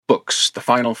Books, The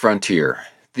Final Frontier.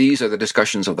 These are the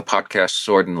discussions of the podcast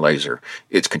Sword and Laser,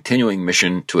 its continuing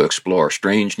mission to explore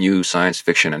strange new science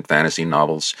fiction and fantasy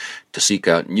novels, to seek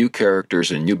out new characters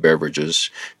and new beverages,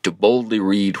 to boldly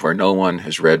read where no one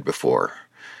has read before.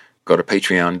 Go to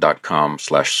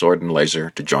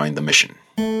patreon.com/swordandlaser to join the mission.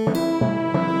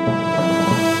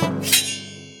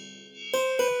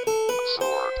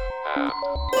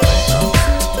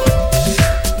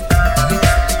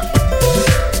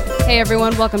 Hey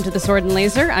everyone, welcome to the Sword and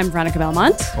Laser. I'm Veronica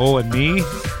Belmont. Oh, and me,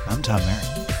 I'm Tom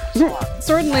Merritt.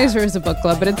 Sword and Laser is a book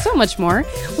club, but it's so much more.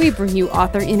 We bring you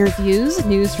author interviews,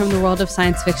 news from the world of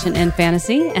science fiction and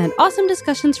fantasy, and awesome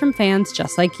discussions from fans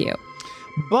just like you.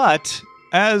 But,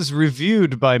 as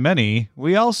reviewed by many,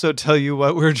 we also tell you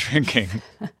what we're drinking.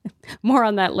 More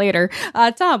on that later.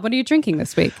 Tom, what are you drinking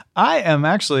this week? I am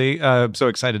actually so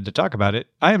excited to talk about it.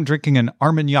 I am drinking an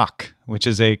Armagnac, which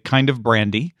is a kind of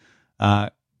brandy.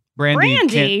 Brandy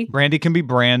can be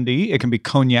brandy, it can be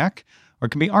cognac, or it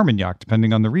can be Armagnac,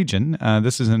 depending on the region.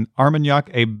 This is an Armagnac,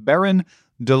 a Baron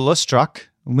de Lustrac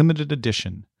limited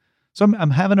edition. So I'm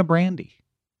having a brandy.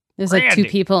 There's like two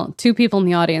people in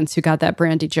the audience who got that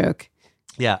brandy joke.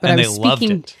 Yeah, but and they loved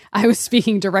it. I was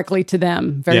speaking directly to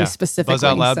them, very specifically. Buzz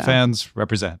Out Loud fans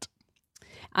represent.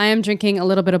 I am drinking a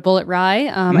little bit of Bullet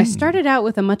Rye. I started out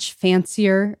with a much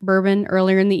fancier bourbon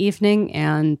earlier in the evening,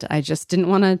 and I just didn't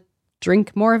want to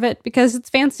drink more of it because it's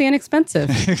fancy and expensive.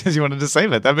 Because you wanted to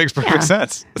save it. That makes perfect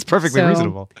sense. It's perfectly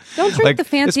reasonable. Don't drink the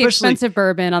fancy, expensive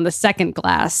bourbon on the second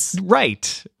glass.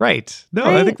 Right. No,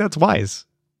 right? I think that's wise.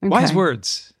 Okay. Wise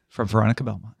words from Veronica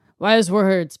Belmont. Wise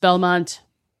words, Belmont.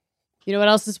 You know what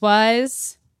else is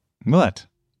wise? What?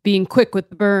 Being quick with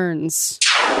the burns.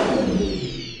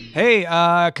 Hey,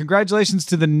 congratulations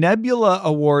to the Nebula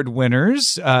Award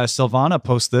winners. Silvana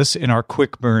posts this in our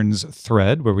Quick Burns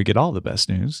thread where we get all the best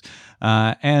news.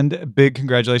 And big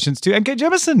congratulations to N.K.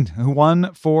 Jemisin, who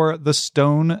won for The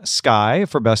Stone Sky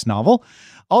for Best Novel.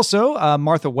 Also,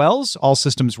 Martha Wells, All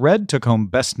Systems Red, took home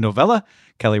Best Novella.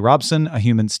 Kelly Robson, A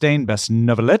Human Stain, Best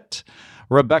Novelette.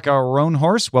 Rebecca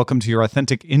Roanhorse, Welcome to Your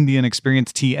Authentic Indian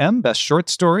Experience TM, Best Short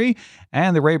Story.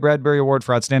 And the Ray Bradbury Award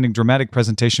for Outstanding Dramatic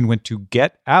Presentation went to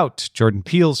Get Out, Jordan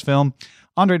Peele's film.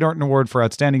 Andre Norton Award for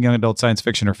Outstanding Young Adult Science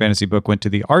Fiction or Fantasy Book went to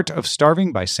The Art of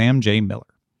Starving by Sam J. Miller.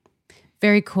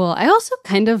 Very cool. I also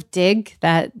kind of dig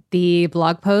that the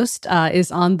blog post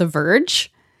is on The Verge.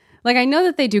 Like, I know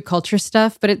that they do culture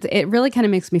stuff, but it really kind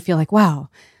of makes me feel like, wow,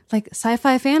 like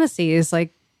sci-fi fantasy is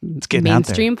like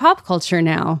mainstream pop culture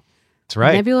now. That's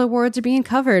right. Nebula Awards are being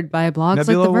covered by blogs like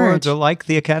The Verge. Nebula Awards are like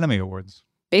the Academy Awards.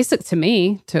 Basic to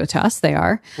me, to us they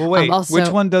are. Well, wait, which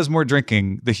one does more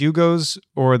drinking, the Hugos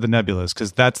or the Nebulas?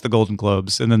 Because that's the Golden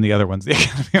Globes, and then the other one's the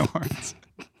Academy Awards.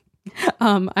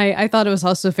 I thought it was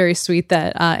also very sweet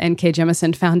that N.K.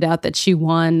 Jemisin found out that she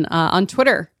won on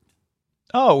Twitter.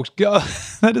 Oh,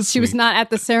 that is sweet. She was not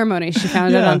at the ceremony. She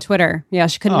found it on Twitter. Yeah,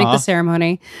 she couldn't make the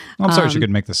ceremony. I'm sorry she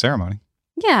couldn't make the ceremony.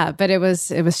 Yeah, but it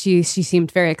was she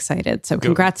seemed very excited. So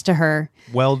congrats to her.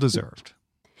 Well deserved.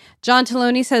 John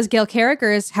Taloni says Gail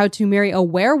Carriger's How to Marry a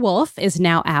Werewolf is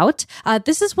now out.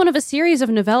 This is one of a series of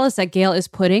novellas that Gail is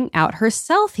putting out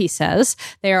herself, he says.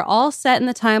 They are all set in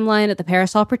the timeline of the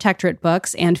Parasol Protectorate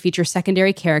books and feature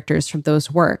secondary characters from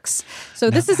those works. So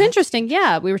this is interesting.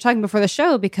 Yeah, we were talking before the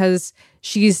show because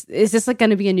is this like going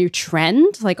to be a new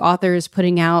trend? Like authors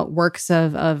putting out works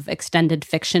of extended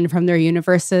fiction from their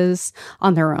universes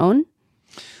on their own?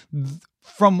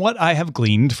 From what I have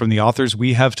gleaned from the authors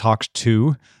we have talked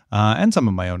to, and some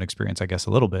of my own experience, I guess, a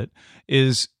little bit,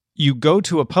 is you go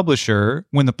to a publisher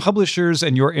when the publishers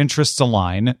and your interests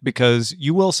align because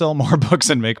you will sell more books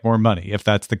and make more money if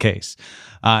that's the case.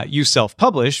 You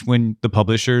self-publish when the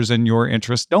publishers and your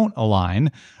interests don't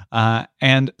align.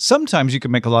 And sometimes you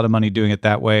can make a lot of money doing it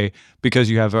that way because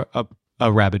you have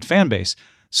a rabid fan base.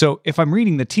 So if I'm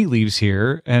reading the tea leaves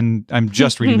here, and I'm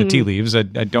just reading the tea leaves, I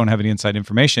don't have any inside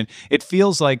information, it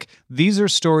feels like these are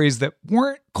stories that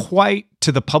weren't quite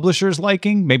to the publisher's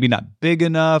liking, maybe not big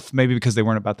enough, maybe because they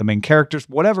weren't about the main characters,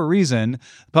 whatever reason,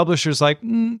 the publisher's like,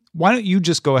 why don't you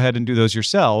just go ahead and do those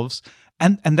yourselves?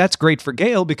 And that's great for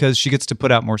Gail because she gets to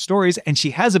put out more stories, and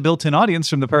she has a built-in audience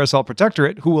from the Parasol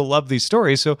Protectorate who will love these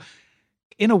stories. So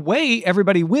in a way,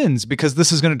 everybody wins because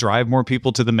this is going to drive more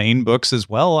people to the main books as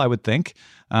well, I would think.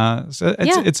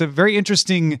 It's a very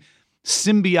interesting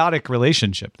symbiotic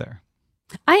relationship there.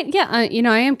 I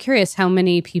am curious how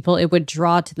many people it would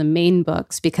draw to the main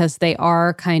books because they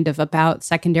are kind of about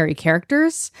secondary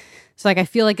characters. So like I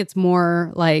feel like it's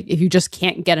more like if you just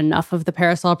can't get enough of the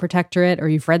Parasol Protectorate, or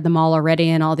you've read them all already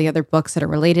and all the other books that are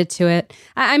related to it.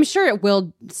 I'm sure it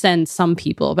will send some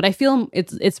people, but I feel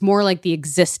it's more like the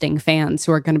existing fans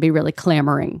who are going to be really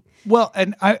clamoring. Well,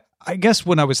 and I guess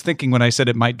when I was thinking when I said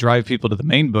it might drive people to the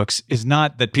main books is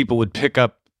not that people would pick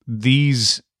up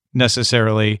these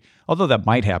necessarily, although that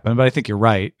might happen, but I think you're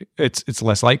right. It's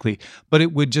less likely, but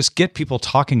it would just get people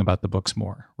talking about the books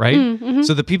more, right? Mm-hmm.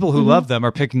 So the people who love them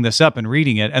are picking this up and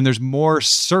reading it, and there's more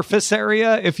surface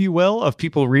area, if you will, of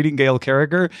people reading Gail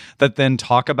Carriger that then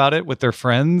talk about it with their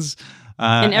friends.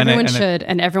 And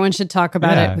everyone should talk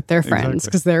about it with their friends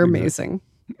because they're amazing.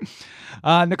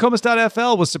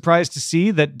 Nokomis.fl was surprised to see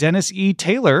that Dennis E.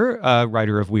 Taylor,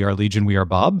 writer of We Are Legion, We Are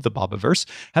Bob, the Bobiverse,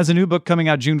 has a new book coming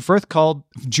out June 5th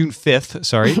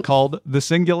called The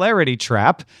Singularity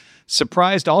Trap.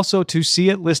 Surprised also to see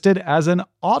it listed as an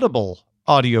Audible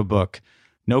audiobook.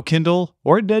 No Kindle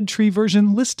or Dead Tree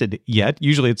version listed yet.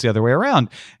 Usually it's the other way around.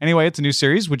 Anyway, it's a new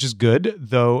series, which is good,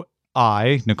 though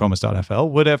I, Nokomis.fl,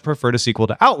 would have preferred a sequel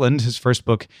to Outland, his first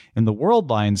book in the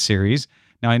Worldline series.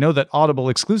 Now, I know that Audible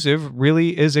exclusive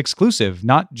really is exclusive,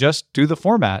 not just to the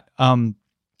format.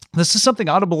 This is something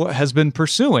Audible has been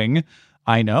pursuing,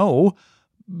 I know,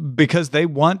 because they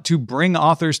want to bring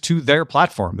authors to their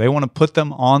platform. They want to put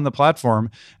them on the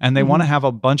platform, and they want to have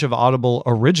a bunch of Audible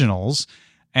originals.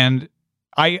 And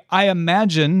I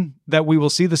imagine that we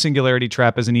will see The Singularity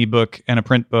Trap as an ebook and a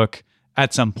print book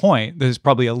at some point. There's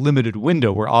probably a limited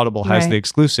window where Audible has the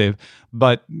exclusive,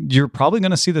 but you're probably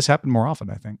going to see this happen more often,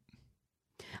 I think.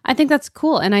 I think that's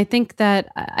cool. And I think that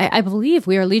I believe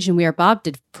We Are Legion, We Are Bob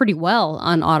did pretty well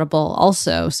on Audible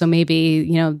also. So maybe,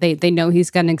 they know he's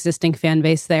got an existing fan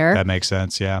base there. That makes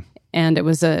sense, yeah. And it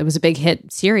was a big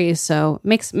hit series, so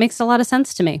makes a lot of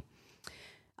sense to me.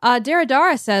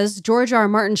 Daradara says George R. R.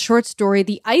 Martin's short story,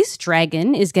 The Ice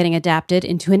Dragon, is getting adapted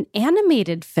into an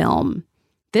animated film.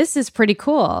 This is pretty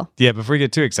cool. Yeah, before we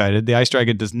get too excited, The Ice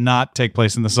Dragon does not take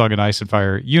place in the Song of Ice and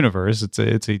Fire universe. It's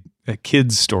a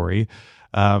kid's story.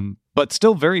 But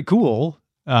still very cool,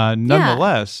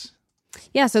 nonetheless.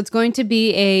 Yeah, so it's going to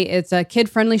be it's a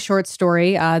kid-friendly short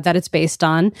story that it's based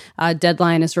on.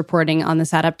 Deadline is reporting on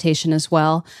this adaptation as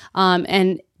well.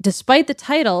 And despite the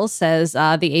title, says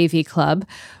the AV Club,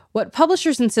 what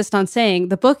publishers insist on saying,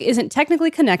 the book isn't technically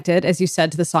connected, as you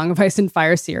said, to the Song of Ice and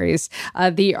Fire series.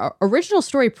 The original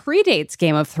story predates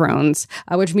Game of Thrones,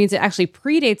 which means it actually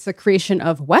predates the creation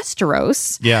of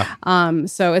Westeros. Yeah.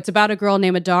 So it's about a girl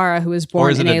named Adara who was born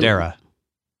or is it Adara?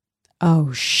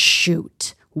 Oh,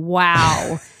 shoot.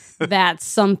 Wow. That's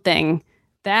something.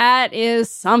 That is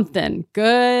something.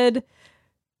 Good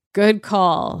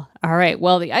call. All right.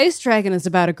 Well, The Ice Dragon is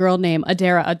about a girl named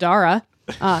Adara,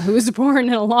 who was born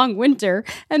in a long winter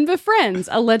and befriends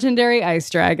a legendary ice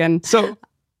dragon. So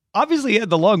obviously he had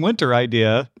the long winter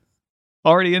idea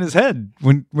already in his head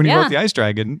when he wrote The Ice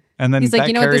Dragon. And then he's like,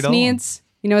 you know what this on. needs?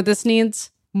 You know what this needs?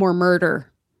 More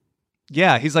murder.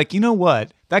 Yeah, he's like, you know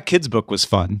what? That kid's book was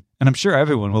fun, and I'm sure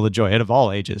everyone will enjoy it of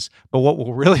all ages. But what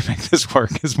will really make this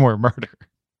work is more murder.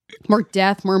 More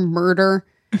death, more murder.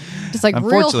 Just like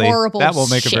real horrible that will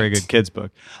make a very good kids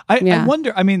book. I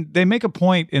wonder, they make a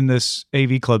point in this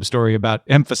AV Club story about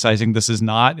emphasizing this is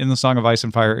not in the Song of Ice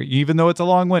and Fire, even though it's a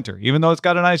long winter, even though it's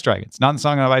got an ice dragon. It's not in the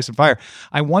Song of Ice and Fire.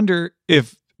 I wonder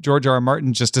if George R. R.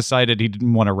 Martin just decided he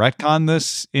didn't want to retcon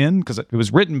this in, because it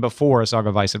was written before A Song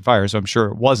of Ice and Fire, so I'm sure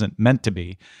it wasn't meant to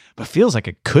be, but feels like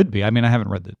it could be. I haven't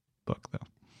read the book, though.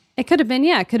 It could have been,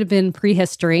 it could have been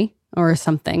prehistory or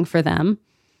something for them.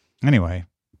 Anyway.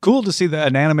 Cool to see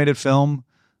an animated film.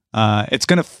 It's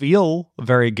going to feel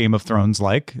very Game of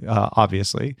Thrones-like,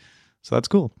 obviously. So that's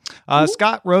cool.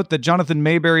 Scott wrote that Jonathan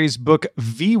Mayberry's book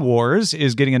V-Wars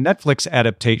is getting a Netflix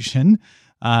adaptation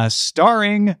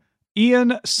starring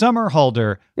Ian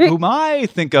Somerhalder, whom I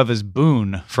think of as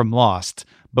Boone from Lost,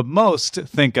 but most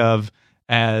think of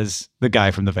as the guy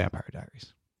from the Vampire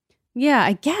Diaries. Yeah,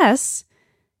 I guess.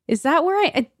 Is that where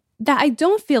I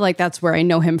don't feel like that's where I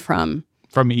know him from.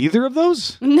 From either of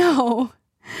those? No.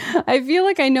 I feel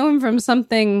like I know him from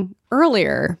something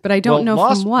earlier, but I don't know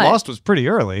from what. Lost was pretty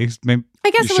early.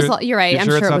 I guess it was. You're right. I'm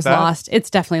sure it was Lost. It's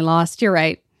definitely Lost. You're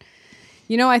right.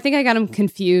 I think I got him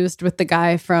confused with the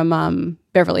guy from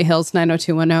Beverly Hills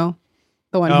 90210,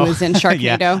 the one who was in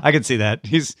Sharknado. Yeah, I can see that.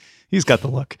 He's got the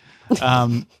look.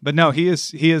 But no, he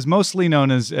is mostly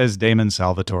known as Damon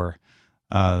Salvatore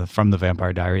from the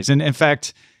Vampire Diaries. And in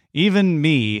fact, even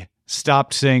me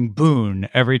stopped saying Boone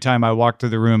every time I walked through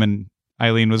the room and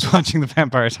Eileen was watching the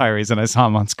Vampire Diaries and I saw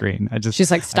him on screen.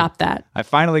 She's like, stop that. I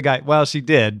finally she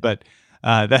did, but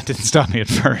that didn't stop me at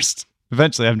first.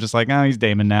 Eventually I'm just like, he's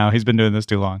Damon now. He's been doing this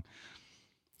too long.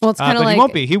 Well, it's kind of but like... he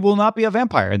won't be. He will not be a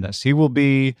vampire in this. He will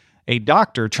be a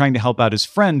doctor trying to help out his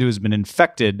friend who has been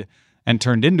infected and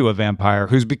turned into a vampire,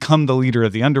 who's become the leader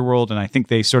of the underworld, and I think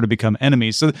they sort of become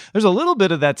enemies. So there's a little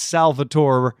bit of that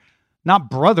Salvatore, not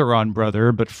brother on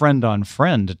brother, but friend on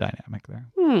friend dynamic there.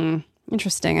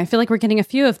 Interesting. I feel like we're getting a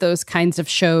few of those kinds of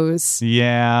shows.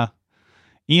 Yeah.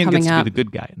 Ian gets to up. be the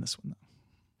good guy in this one,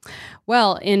 though.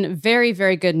 Well, in very,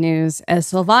 very good news, as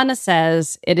Silvana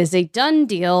says, it is a done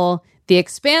deal. The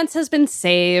Expanse has been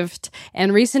saved,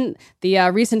 and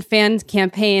the recent fan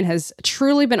campaign has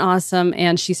truly been awesome,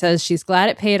 and she says she's glad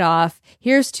it paid off.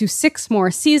 Here's to 6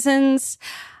 more seasons.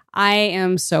 I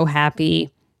am so happy.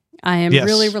 I am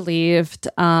really relieved.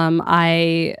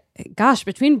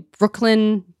 Between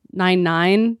Brooklyn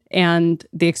Nine-Nine and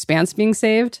The Expanse being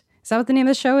saved, is that what the name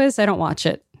of the show is? I don't watch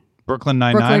it. Brooklyn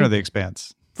Nine-Nine or The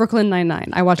Expanse? Brooklyn Nine-Nine.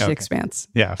 I watched The Expanse.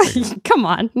 Yeah. Come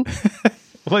on.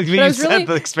 Well, you said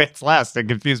The Expanse last. It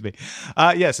confused me.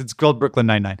 Yes, it's called Brooklyn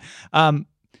Nine-Nine.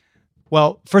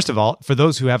 Well, first of all, for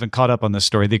those who haven't caught up on this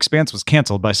story, The Expanse was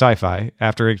canceled by Sci-Fi.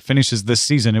 After it finishes this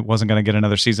season, it wasn't going to get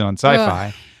another season on Sci-Fi.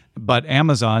 Ugh. But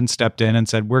Amazon stepped in and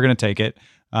said, we're going to take it.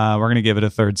 We're going to give it a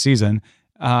 3rd season.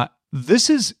 This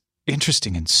is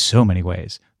interesting in so many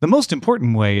ways. The most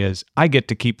important way is I get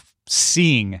to keep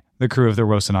seeing the crew of the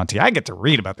Rocinante. I get to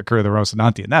read about the crew of the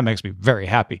Rocinante, and that makes me very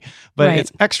happy. But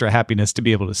It's extra happiness to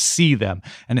be able to see them.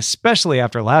 And especially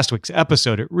after last week's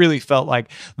episode, it really felt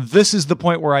like this is the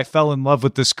point where I fell in love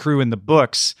with this crew in the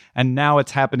books, and now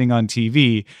it's happening on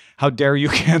TV. How dare you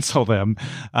cancel them?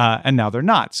 And now they're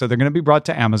not. So they're going to be brought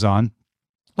to Amazon,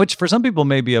 which for some people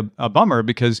may be a bummer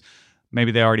because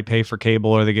maybe they already pay for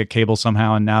cable or they get cable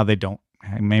somehow, and now they don't.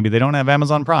 Maybe they don't have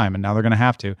Amazon Prime, and now they're going to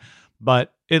have to.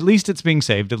 But at least it's being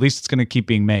saved. At least it's going to keep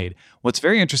being made. What's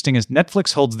very interesting is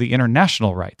Netflix holds the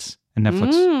international rights. And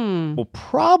Netflix will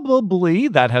probably,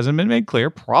 that hasn't been made clear,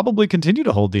 probably continue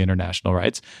to hold the international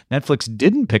rights. Netflix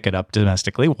didn't pick it up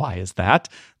domestically. Why is that?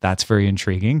 That's very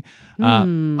intriguing.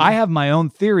 I have my own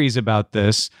theories about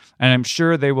this, and I'm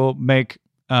sure they will make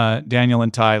Daniel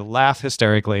and Ty laugh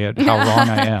hysterically at how wrong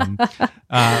I am.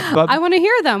 But I want to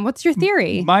hear them. What's your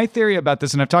theory? My theory about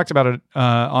this, and I've talked about it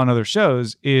on other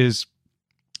shows, is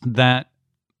that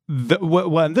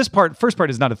this first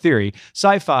part is not a theory.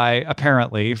 Sci-Fi,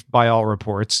 apparently, by all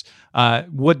reports,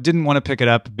 didn't want to pick it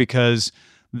up because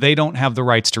they don't have the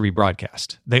rights to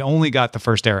rebroadcast. They only got the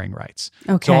first airing rights.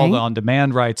 Okay. So all the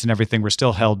on-demand rights and everything were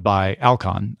still held by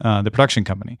Alcon, the production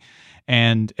company,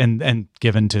 and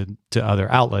given to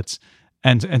other outlets.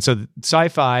 And so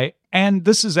Sci-Fi, and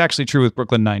this is actually true with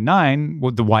Brooklyn Nine-Nine,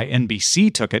 why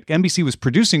NBC took it. NBC was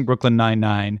producing Brooklyn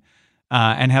Nine-Nine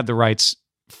and had the rights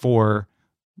for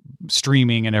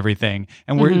streaming and everything.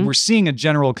 And we're seeing a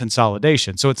general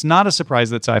consolidation. So it's not a surprise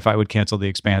that Sci-Fi would cancel The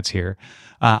Expanse here.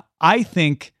 I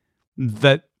think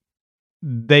that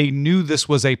they knew this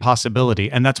was a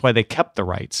possibility, and that's why they kept the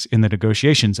rights in the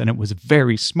negotiations. And it was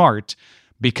very smart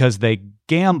because they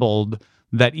gambled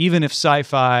that even if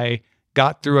Sci-Fi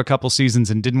got through a couple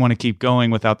seasons and didn't want to keep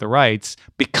going without the rights,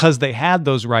 because they had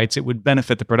those rights, it would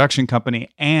benefit the production company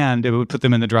and it would put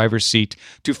them in the driver's seat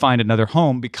to find another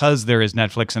home because there is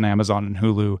Netflix and Amazon and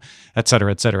Hulu, et cetera,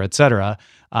 et cetera, et cetera.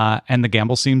 And the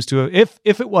gamble seems to have,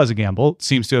 if it was a gamble,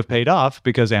 seems to have paid off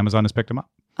because Amazon has picked them up.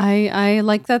 I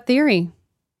like that theory.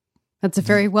 That's a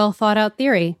very well thought out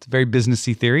theory. It's a very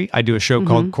businessy theory. I do a show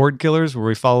called Cord Killers where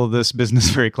we follow this business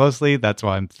very closely. That's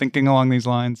why I'm thinking along these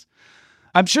lines.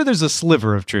 I'm sure there's a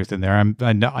sliver of truth in there.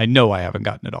 I know I haven't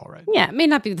gotten it all right. Yeah, it may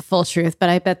not be the full truth, but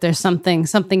I bet there's something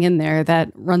in there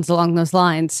that runs along those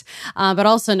lines. But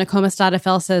also, Nakoma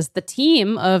Stadafel says the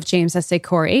team of James S.A.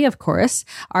 Corey, of course,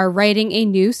 are writing a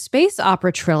new space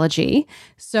opera trilogy.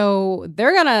 So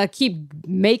they're going to keep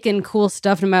making cool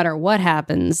stuff no matter what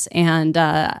happens. And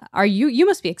you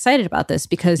must be excited about this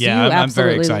because I'm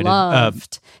very excited.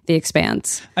 Loved The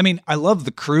Expanse. I mean, I love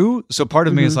the crew. So part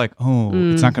of me is like,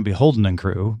 it's not going to be Holden and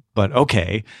crew, but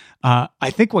okay. I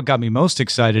think what got me most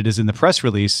excited is in the press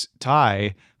release,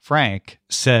 Frank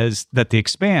says that The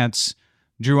Expanse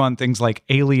drew on things like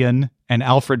Alien and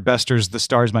Alfred Bester's The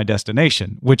Star's My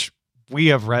Destination, which we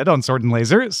have read on Sword and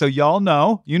Laser. So y'all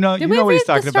know, you know what he's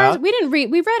talking about. We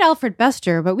read Alfred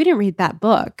Bester, but we didn't read that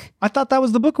book. I thought that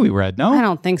was the book we read. No, I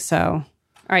don't think so.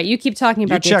 All right, you keep talking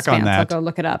about The Expanse. On that. I'll go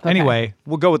look it up. Okay. Anyway,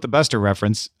 we'll go with the Bester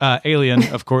reference. Alien,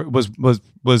 of course,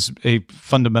 was a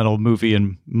fundamental movie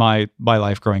in my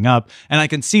life growing up, and I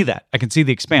can see that. I can see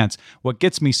The Expanse. What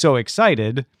gets me so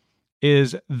excited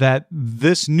is that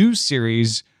this new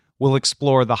series will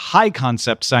explore the high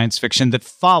concept science fiction that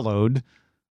followed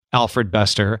Alfred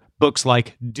Bester, books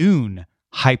like Dune,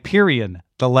 Hyperion,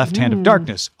 The Left Hand of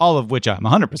Darkness, all of which I'm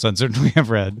 100% certain we have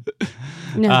read.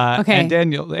 No, okay. And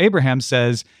Daniel Abraham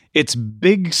says, it's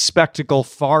big spectacle,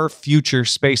 far future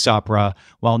space opera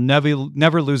while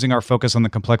never losing our focus on the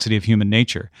complexity of human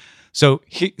nature. So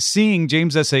seeing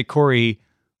James S.A. Corey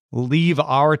leave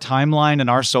our timeline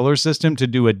and our solar system to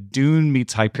do a Dune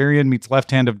meets Hyperion meets Left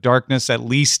Hand of Darkness, at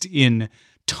least in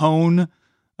tone,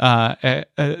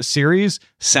 series,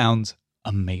 sounds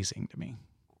amazing to me.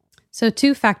 So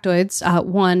 2 factoids.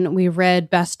 One, we read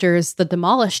Bester's The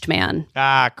Demolished Man.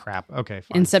 Crap. Okay,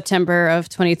 fine. In September of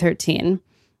 2013.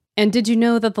 And did you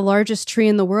know that the largest tree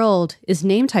in the world is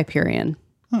named Hyperion?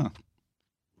 Huh.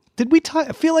 Did we talk?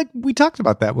 I feel like we talked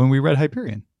about that when we read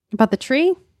Hyperion. About the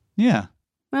tree? Yeah.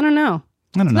 I don't know.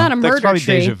 It's not a murder That's probably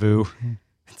tree. deja vu.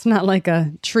 It's not like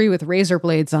a tree with razor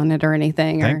blades on it or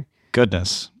anything. Thank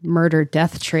goodness. Murder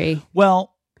death tree. Well,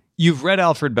 you've read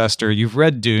Alfred Bester, you've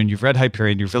read Dune, you've read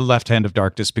Hyperion, you've read Left Hand of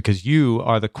Darkness because you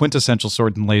are the quintessential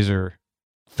sword and laser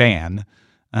fan.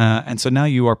 And so now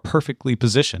you are perfectly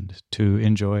positioned to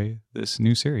enjoy this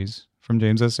new series from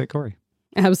James S.A. Corey.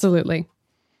 Absolutely.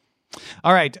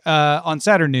 All right. On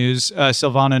Saturn News,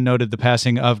 Silvana noted the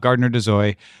passing of Gardner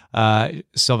Dozois.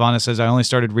 Silvana says, I only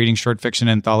started reading short fiction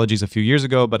anthologies a few years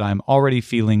ago, but I'm already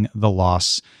feeling the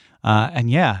loss. And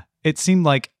yeah, it seemed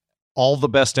like all the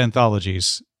best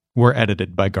anthologies were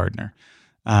edited by Gardner.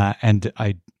 And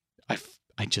I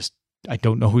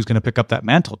don't know who's going to pick up that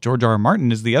mantle. George R. R.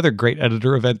 Martin is the other great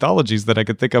editor of anthologies that I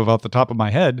could think of off the top of my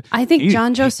head. I think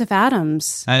John Joseph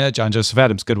Adams. John Joseph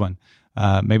Adams, good one.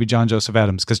 Maybe John Joseph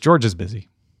Adams, because George is busy.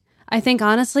 I think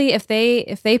honestly, if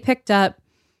they picked up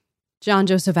John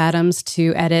Joseph Adams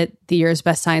to edit the year's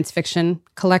best science fiction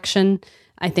collection,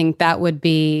 I think that would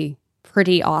be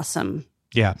pretty awesome.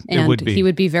 Yeah, and it would be. He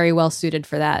would be very well suited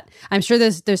for that. I'm sure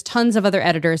there's tons of other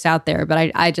editors out there, but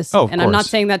I just of I'm not course.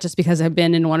 saying that just because I've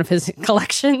been in one of his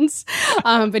collections.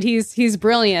 But he's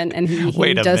brilliant and he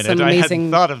Wait a does minute, some I amazing.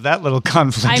 hadn't thought of that little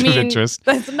conflict of interest.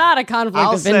 That's not a conflict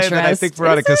I'll of say interest. that I think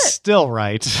Veronica's still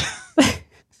right.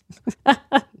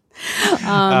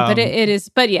 But it is.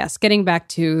 But yes, getting back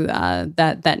to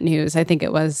that news, I think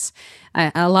it was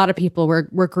a lot of people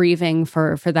were grieving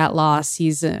for that loss.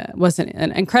 He's was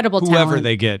an incredible talent. Whoever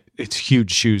they get, it's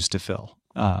huge shoes to fill.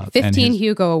 15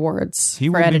 Hugo Awards he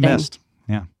for will editing. be missed.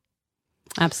 Yeah,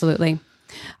 absolutely.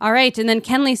 All right. And then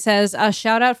Kenley says, a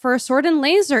shout out for Sword and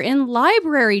Laser in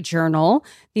Library Journal,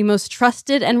 the most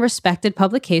trusted and respected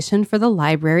publication for the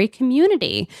library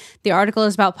community. The article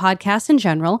is about podcasts in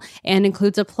general and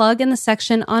includes a plug in the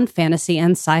section on fantasy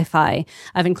and sci-fi.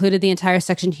 I've included the entire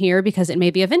section here because it may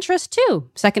be of interest too.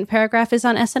 Second paragraph is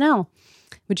on SNL.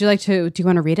 Do you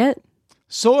want to read it?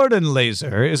 Sword and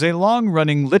Laser is a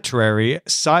long-running literary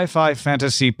sci-fi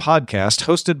fantasy podcast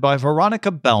hosted by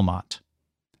Veronica Belmont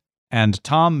and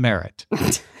Tom Merritt.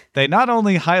 They not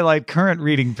only highlight current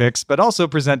reading picks, but also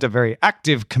present a very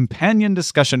active companion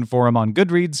discussion forum on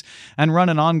Goodreads and run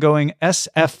an ongoing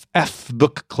SFF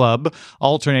book club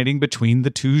alternating between the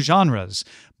two genres.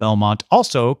 Belmont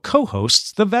also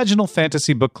co-hosts the Vaginal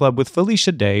Fantasy Book Club with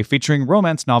Felicia Day, featuring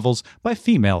romance novels by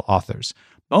female authors.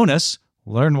 Bonus,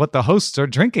 learn what the hosts are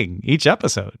drinking each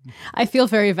episode. I feel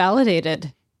very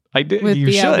validated. I did. With you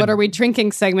the should. What Are We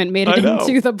Drinking segment made it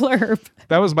into the blurb.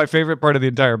 That was my favorite part of the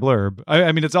entire blurb.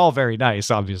 I mean, it's all very nice,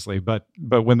 obviously, but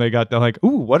when they got to like,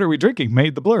 ooh, what are we drinking?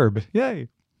 Made the blurb. Yay.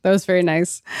 That was very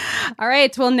nice. All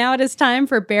right. Well, now it is time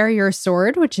for Bare Your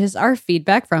Sword, which is our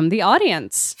feedback from the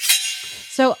audience.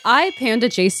 So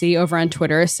iPandaJC over on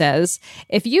Twitter says,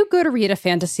 if you go to read a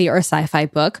fantasy or sci-fi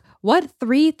book, what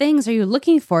 3 things are you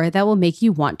looking for that will make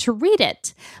you want to read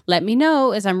it? Let me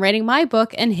know as I'm writing my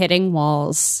book and hitting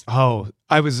walls. Oh,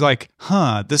 I was like,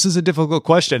 this is a difficult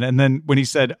question. And then when he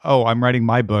said, oh, I'm writing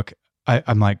my book,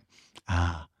 I'm like,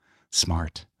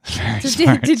 smart. Very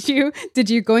smart. Did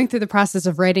you going through the process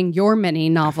of writing your many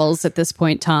novels at this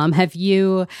point, Tom,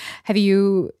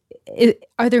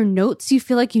 are there notes you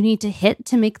feel like you need to hit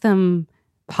to make them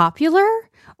popular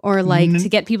or like to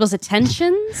get people's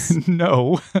attentions?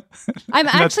 No. I'm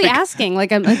actually asking,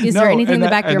 is there anything in the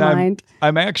back of your mind?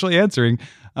 I'm actually answering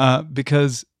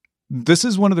because this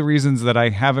is one of the reasons that I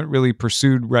haven't really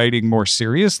pursued writing more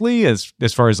seriously as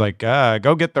far as like,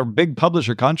 go get the big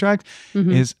publisher contract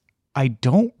is I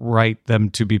don't write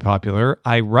them to be popular.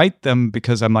 I write them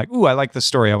because I'm like, ooh, I like the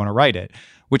story. I want to write it,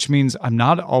 which means I'm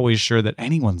not always sure that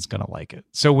anyone's going to like it.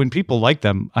 So when people like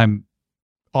them, I'm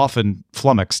often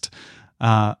flummoxed.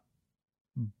 But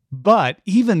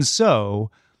even so,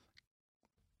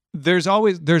 there's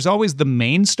always the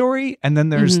main story, and then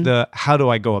there's the how do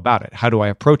I go about it? How do I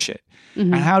approach it?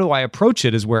 And how do I approach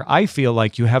it is where I feel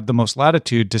like you have the most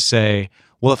latitude to say,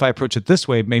 well, if I approach it this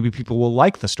way, maybe people will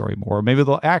like the story more, or maybe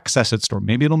they'll access its story,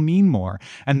 maybe it'll mean more.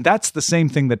 And that's the same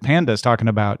thing that Panda is talking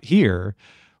about here,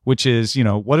 which is,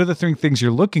 what are the three things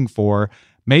you're looking for?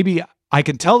 Maybe I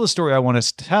can tell the story I want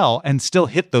to tell and still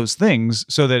hit those things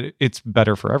so that it's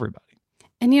better for everybody.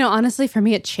 And, honestly, for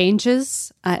me, it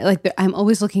changes. I'm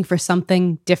always looking for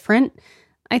something different,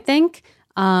 I think.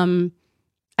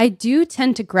 I do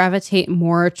tend to gravitate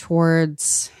more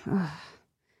towards,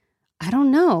 I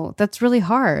don't know. That's really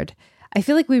hard. I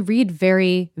feel like we read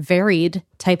very varied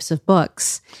types of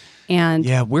books. And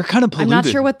yeah, we're kind of polluted. I'm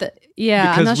not sure what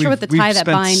the tie that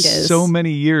bind is. So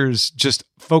many years just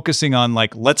focusing on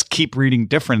let's keep reading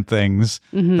different things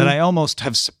that I almost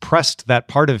have suppressed that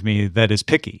part of me that is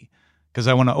picky because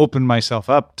I want to open myself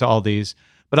up to all these.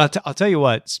 But I'll tell you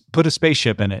what, put a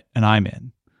spaceship in it and I'm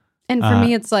in. And for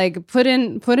me, it's like put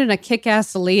in a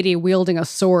kick-ass lady wielding a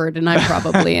sword, and I'm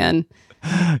probably in.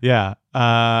 Yeah.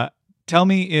 Tell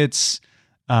me it's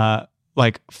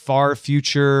far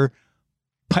future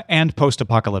and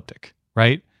post-apocalyptic,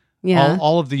 right? Yeah.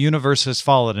 All of the universe has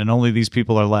fallen, and only these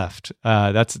people are left.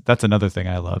 That's another thing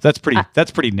I love. That's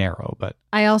pretty narrow, but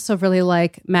I also really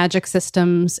like magic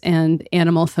systems and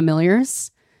animal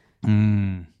familiars.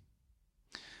 And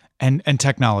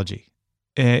technology.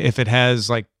 If it has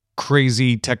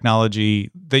crazy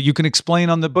technology that you can explain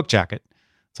on the book jacket.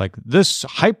 It's like, this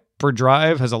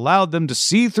hyperdrive has allowed them to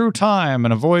see through time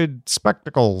and avoid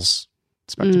spectacles.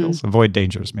 Avoid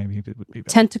dangers, maybe it would be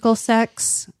better. Tentacle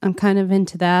sex. I'm kind of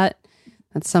into that.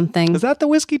 That's something. Is that the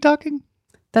whiskey talking?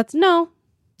 No.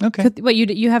 Okay. What,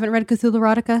 you haven't read Cthulhu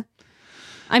Erotica?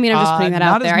 I mean, I'm just putting that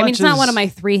out there. I mean, it's not one of my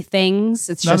three things.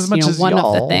 It's just, one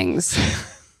of the things.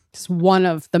 Just one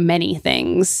of the many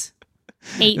things.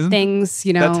 8 things,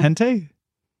 That's hentai?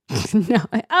 No.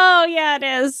 Oh, yeah, it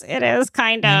is. It is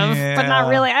kind of, but not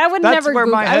really. I would That's never. Where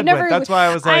my head went. That's why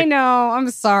I was like, I know.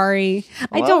 I'm sorry.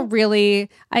 Hello? I don't really.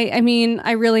 I mean,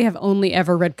 I really have only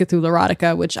ever read Cthulhu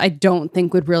Erotica, which I don't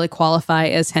think would really qualify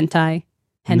as hentai.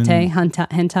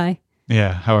 Hentai.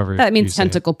 Yeah. However, that means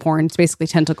tentacle porn. It's basically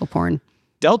tentacle porn.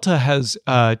 Delta has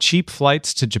cheap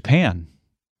flights to Japan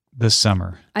this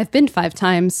summer. I've been 5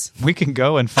 times. We can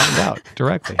go and find out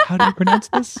directly. How do you pronounce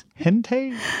this?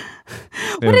 Hentai?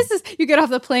 What is this? You get off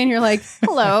the plane, you're like,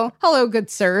 hello, good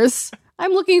sirs.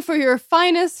 I'm looking for your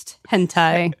finest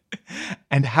hentai.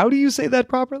 And how do you say that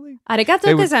properly?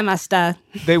 Arigato gozaimashita.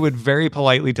 They would very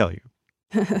politely tell you.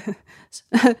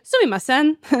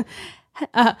 Sumimasen.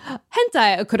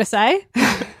 Hentai kudasai.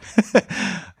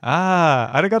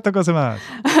 Arigato gozaimasu.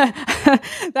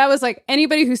 That was like,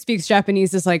 anybody who speaks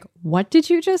Japanese is like, what did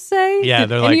you just say? Yeah,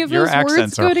 did any of those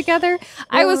words go together?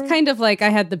 I was kind of like, I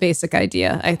had the basic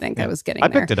idea. I think I was getting there.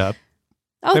 I picked it up.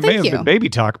 Oh, it may have been baby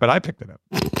talk, but I picked it up.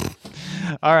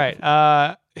 All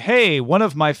right. Hey, one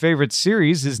of my favorite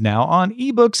series is now on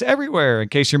ebooks everywhere. In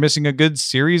case you're missing a good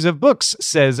series of books,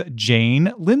 says Jane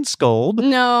Linskold.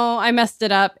 No, I messed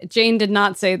it up. Jane did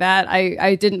not say that.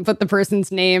 I didn't put the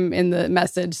person's name in the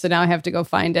message, so now I have to go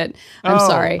find it. I'm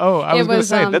sorry. I was going to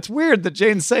say, that's weird that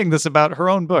Jane's saying this about her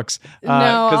own books.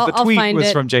 No, because the tweet find was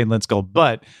it. from Jane Linskold,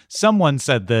 but someone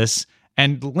said this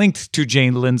and linked to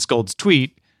Jane Linskold's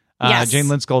tweet. Yes. Jane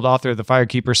Linskold, author of the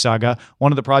Firekeeper saga.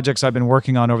 One of the projects I've been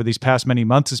working on over these past many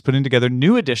months is putting together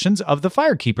new editions of the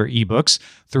Firekeeper ebooks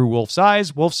through Wolf's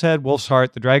Eyes, Wolf's Head, Wolf's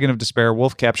Heart, The Dragon of Despair,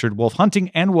 Wolf Captured, Wolf Hunting,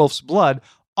 and Wolf's Blood,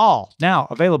 all now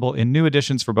available in new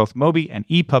editions for both Mobi and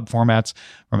EPUB formats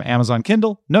from Amazon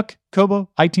Kindle, Nook, Kobo,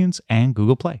 iTunes, and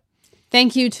Google Play.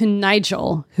 Thank you to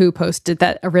Nigel, who posted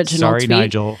that original tweet. Sorry,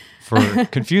 Nigel, for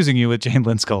confusing you with Jane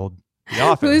Linskold, the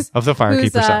author of the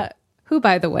Firekeeper saga. Who,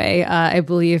 by the way, I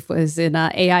believe was in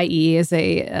AIE as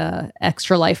a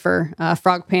extra lifer,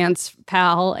 Frog Pants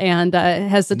pal, and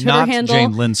has the Twitter handle. Not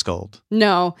Jane Linskold.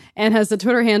 No, and has the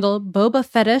Twitter handle Boba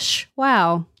Fetish.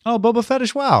 Wow. Oh, Boba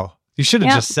Fetish. Wow. You should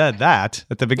have just said that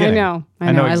at the beginning.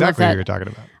 I know exactly what you're talking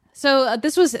about. So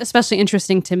this was especially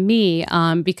interesting to me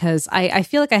because I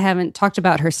feel like I haven't talked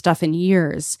about her stuff in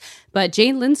years. But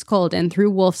Jane Linskold and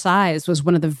Through Wolf's Eyes was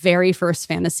one of the very first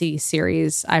fantasy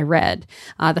series I read.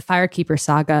 The Firekeeper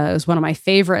saga was one of my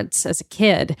favorites as a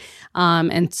kid.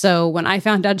 And so when I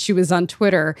found out she was on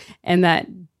Twitter and that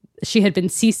she had been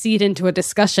CC'd into a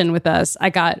discussion with us, I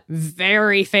got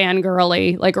very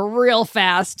fangirly, like real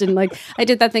fast. And like, I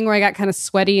did that thing where I got kind of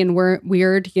sweaty and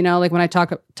weird, you know, like when I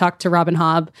talk to Robin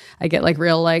Hobb, I get like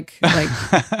real, like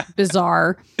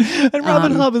bizarre. And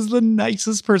Robin Hobb is the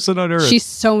nicest person on earth. She's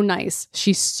so nice.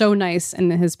 She's so nice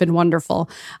and has been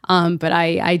wonderful. But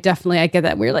I definitely get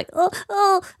that we're like,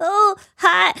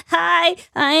 hi,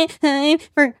 I'm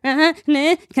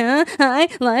Veronica. I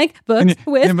like books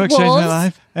with books wolves. changed my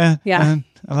life. And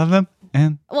I love them.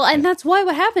 And that's why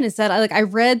what happened is that I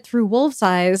read through Wolf's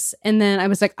Eyes, and then I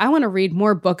was like, I want to read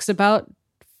more books about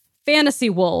fantasy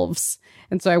wolves.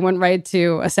 And so I went right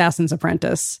to Assassin's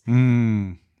Apprentice.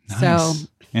 Nice. So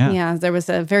yeah, there was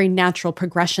a very natural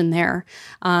progression there.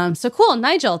 So cool.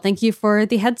 Nigel, thank you for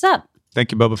the heads up.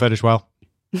 Thank you, Boba Fetish. Wow.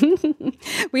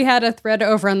 We had a thread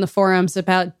over on the forums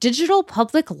about digital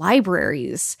public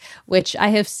libraries, which I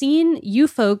have seen you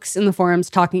folks in the forums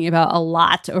talking about a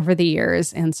lot over the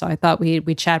years. And so I thought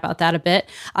we'd chat about that a bit.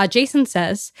 Jason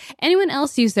says, anyone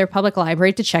else use their public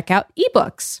library to check out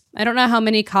ebooks? I don't know how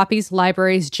many copies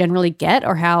libraries generally get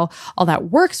or how all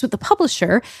that works with the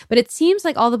publisher, but it seems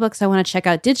like all the books I want to check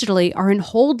out digitally are in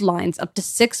hold lines up to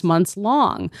 6 months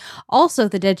long. Also,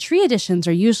 the Dead Tree editions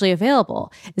are usually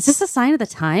available. Is this a sign of the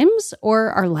times,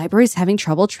 or are libraries having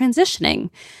trouble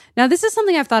transitioning? Now, this is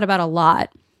something I've thought about a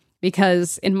lot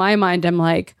because in my mind, I'm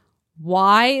like,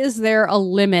 why is there a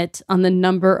limit on the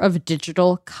number of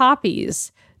digital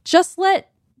copies? Just let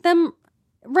them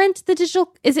rent the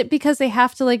digital. Is it because they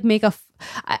have to make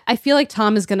I feel like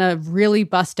Tom is going to really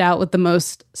bust out with the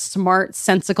most smart,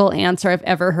 sensical answer I've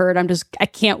ever heard. I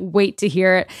can't wait to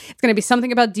hear it. It's going to be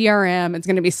something about DRM. It's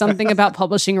going to be something about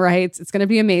publishing rights. It's going to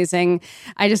be amazing.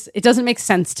 It doesn't make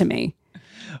sense to me.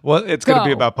 Well, it's going to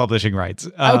be about publishing rights.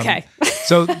 Okay.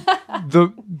 So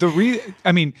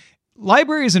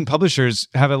libraries and publishers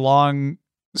have a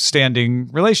long-standing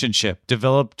relationship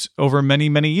developed over many,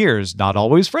 many years. Not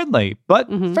always friendly, but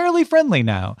fairly friendly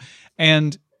now.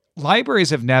 And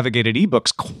libraries have navigated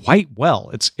ebooks quite well.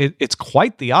 It's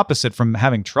quite the opposite from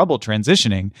having trouble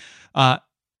transitioning.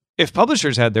 If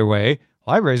publishers had their way,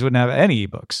 libraries wouldn't have any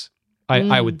ebooks.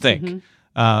 I would think.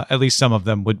 At least some of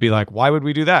them would be like, why would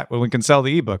we do that when we can sell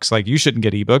the ebooks? Like, you shouldn't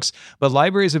get ebooks. But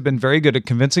libraries have been very good at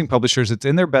convincing publishers it's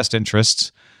in their best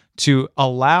interests to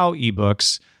allow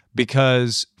ebooks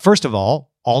because, first of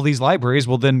all these libraries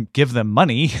will then give them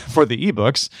money for the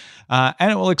ebooks,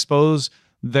 and it will expose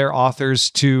their authors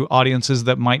to audiences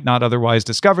that might not otherwise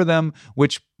discover them,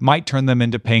 which might turn them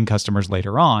into paying customers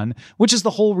later on, which is the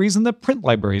whole reason that print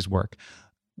libraries work.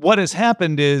 What has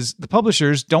happened is the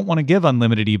publishers don't want to give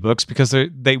unlimited ebooks because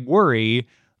they worry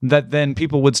that then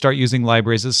people would start using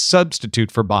libraries as a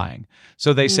substitute for buying.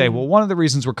 So they say, well, one of the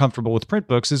reasons we're comfortable with print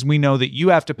books is we know that you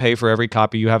have to pay for every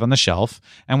copy you have on the shelf,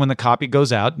 and when the copy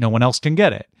goes out, no one else can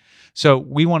get it. So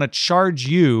we want to charge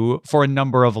you for a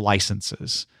number of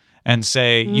licenses and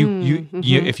say, you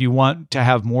if you want to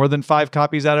have more than 5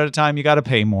 copies out at a time, you got to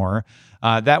pay more.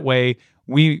 That way,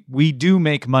 we do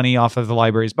make money off of the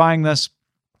libraries buying this,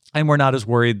 and we're not as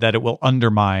worried that it will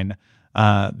undermine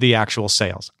the actual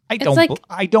sales.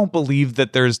 I don't believe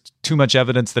that there's too much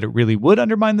evidence that it really would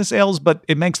undermine the sales, but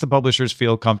it makes the publishers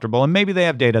feel comfortable, and maybe they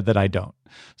have data that I don't.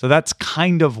 So that's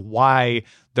kind of why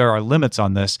there are limits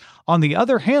on this. On the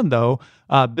other hand, though,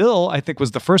 Bill, I think,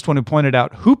 was the first one who pointed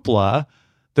out Hoopla.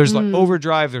 There's like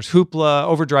Overdrive, there's Hoopla,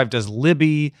 Overdrive does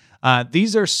Libby.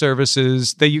 These are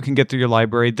services that you can get through your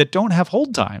library that don't have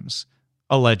hold times,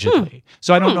 allegedly.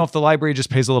 So I don't know if the library just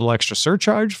pays a little extra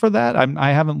surcharge for that.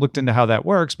 I haven't looked into how that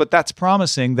works, but that's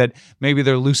promising that maybe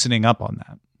they're loosening up on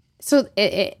that. So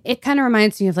it kind of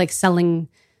reminds me of like selling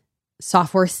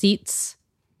software seats.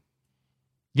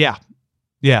 Yeah.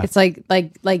 It's like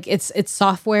it's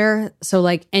software, so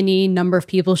like any number of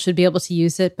people should be able to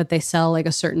use it, but they sell like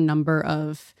a certain number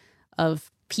of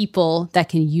people that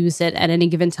can use it at any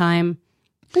given time.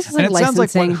 This is like and it licensing.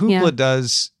 sounds like what Hoopla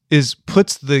does is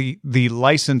puts the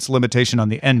license limitation on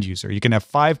the end user. You can have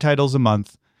 5 titles a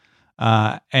month,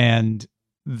 and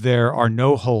there are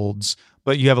no holds,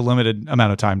 but you have a limited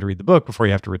amount of time to read the book before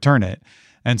you have to return it.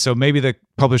 And so maybe the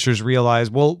publishers realize,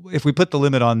 well, if we put the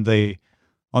limit on the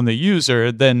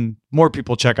user, then more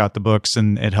people check out the books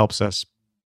and it helps us.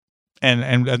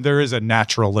 And there is a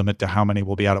natural limit to how many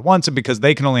will be out at once. And because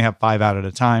they can only have 5 out at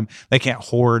a time, they can't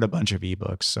hoard a bunch of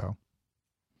ebooks. So,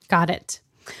 got it.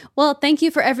 Well, thank you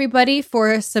for everybody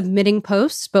for submitting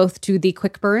posts, both to the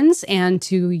Quick Burns and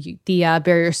to the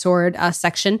Barrier Sword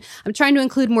section. I'm trying to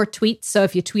include more tweets. So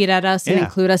if you tweet at us and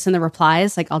include us in the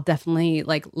replies, like I'll definitely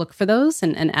like look for those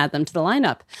and add them to the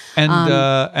lineup.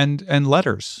 And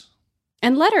letters.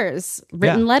 And letters,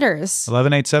 written letters.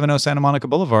 11870 Santa Monica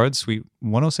Boulevard, Suite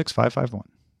 106551.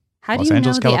 How do Los you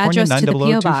Angeles, know the California, address to the P.O.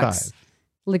 90025. box?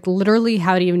 Like literally,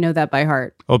 how do you know that by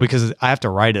heart? Oh, because I have to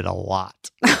write it a lot.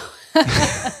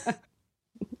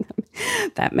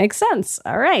 That makes sense.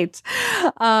 All right.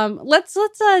 We're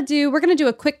going to do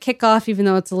a quick kickoff, even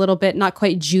though it's a little bit not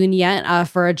quite June yet,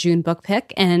 for a June book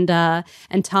pick. And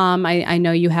Tom, I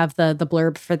know you have the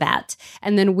blurb for that.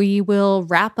 And then we will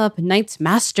wrap up Knight's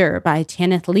Master by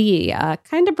Tanith Lee,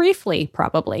 kind of briefly,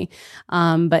 probably.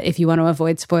 But if you want to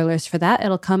avoid spoilers for that,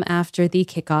 it'll come after the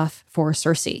kickoff for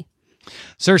Circe.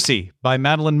 Circe by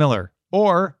Madeline Miller.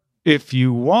 Or if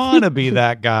you want to be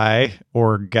that guy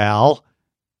or gal,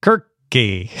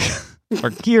 Kirky.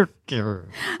 Or Kierkegaard.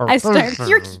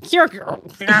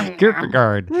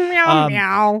 Kierkegaard.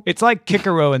 It's like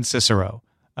Cicero and Cicero.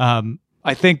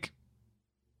 I think,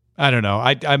 I don't know.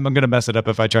 I'm going to mess it up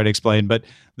if I try to explain, but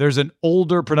there's an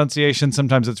older pronunciation.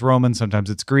 Sometimes it's Roman, sometimes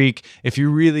it's Greek. If you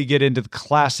really get into the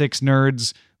classics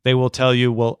nerds, they will tell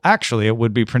you, well, actually, it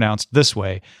would be pronounced this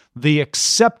way. The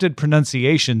accepted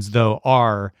pronunciations, though,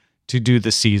 are to do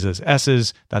the C's as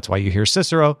S's. That's why you hear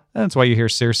Cicero. That's why you hear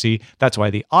Circe. That's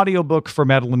why the audiobook for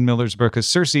Madeline Miller's book is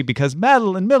Circe, because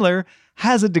Madeline Miller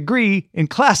has a degree in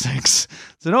classics.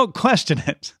 So don't question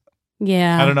it.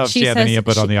 Yeah. I don't know if she had any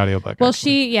input on the audiobook. Well,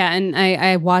 and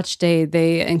I watched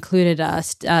they included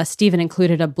Stephen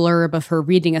included a blurb of her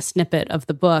reading a snippet of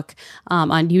the book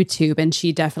on YouTube, and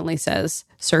she definitely says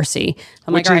Circe.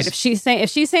 I'm like, all right, if she's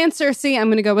saying Circe, I'm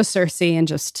going to go with Circe, and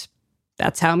just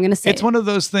that's how I'm going to say it. It's one of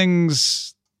those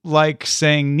things like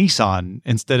saying Nissan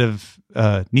instead of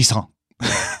Nissan,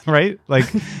 right? Like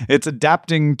it's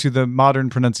adapting to the modern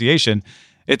pronunciation.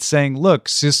 It's saying, look,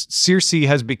 Circe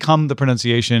has become the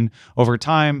pronunciation over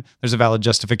time. There's a valid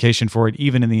justification for it,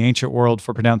 even in the ancient world,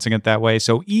 for pronouncing it that way.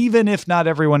 So even if not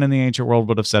everyone in the ancient world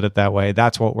would have said it that way,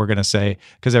 that's what we're going to say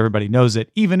because everybody knows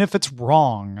it, even if it's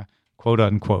wrong, quote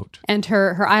unquote. And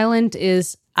her island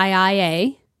is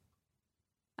Iia.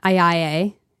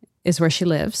 Iia is where she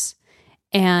lives.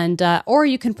 And or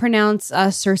you can pronounce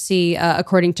Circe,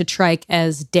 according to Trike,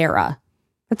 as Dara.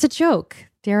 That's a joke.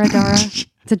 Dara.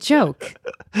 It's a joke.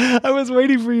 I was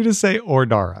waiting for you to say or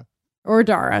Dara. Or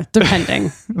Dara,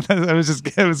 depending. I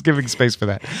was giving space for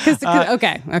that.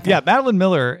 Okay. Yeah, Madeline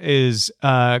Miller is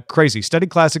crazy. Studied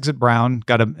classics at Brown,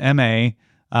 got an MA,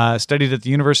 studied at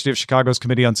the University of Chicago's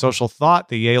Committee on Social Thought,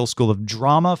 the Yale School of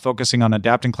Drama, focusing on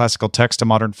adapting classical text to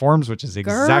modern forms, which is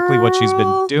exactly what she's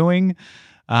been doing.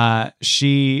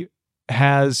 She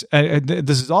has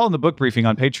this is all in the book briefing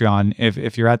on Patreon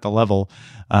if you're at the level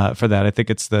for that. I think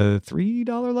it's the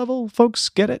 $3 level folks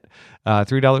get it,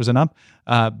 $3 and up,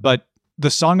 but The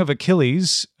Song of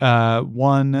Achilles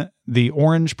won the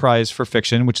Orange Prize for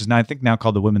Fiction, which is now, I think, now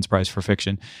called the Women's Prize for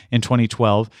Fiction, in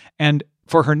 2012. And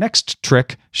for her next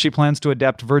trick, she plans to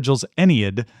adapt Virgil's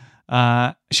Aeneid.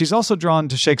 She's also drawn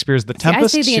to Shakespeare's The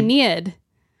Tempest. I say the Aeneid.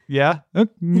 Yeah,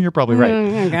 you're probably right.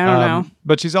 I don't know.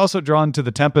 But she's also drawn to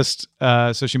The Tempest,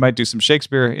 so she might do some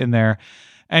Shakespeare in there.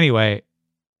 Anyway,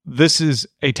 this is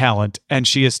a talent, and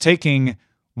she is taking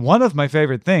one of my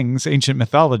favorite things, ancient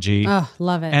mythology,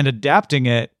 love it, and adapting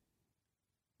it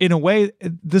in a way,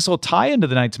 this will tie into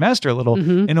the Knight's Master a little,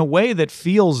 in a way that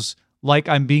feels like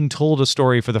I'm being told a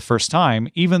story for the first time,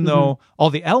 even though all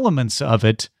the elements of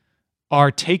it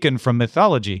are taken from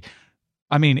mythology.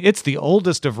 I mean, it's the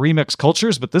oldest of remix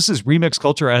cultures, but this is remix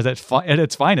culture at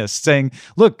its finest, saying,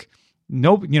 look,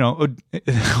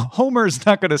 Homer's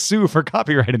not going to sue for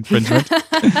copyright infringement.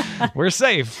 We're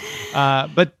safe.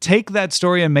 But take that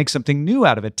story and make something new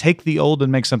out of it. Take the old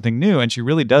and make something new. And she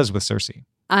really does with Circe.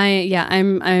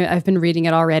 I've been reading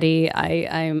it already.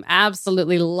 I'm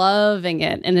absolutely loving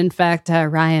it. And in fact,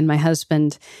 Ryan, my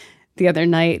husband, the other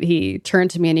night, he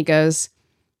turned to me and he goes,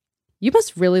 "You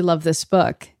must really love this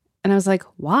book." And I was like,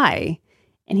 "Why?"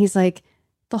 And he's like,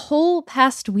 "The whole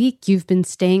past week you've been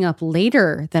staying up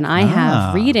later than I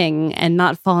have reading and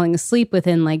not falling asleep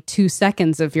within like 2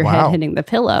 seconds of your head hitting the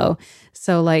pillow.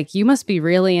 So like you must be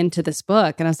really into this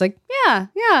book." And I was like, yeah,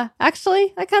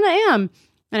 actually I kind of am.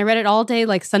 And I read it all day,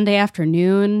 like Sunday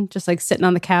afternoon, just like sitting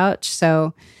on the couch.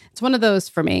 So it's one of those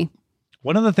for me.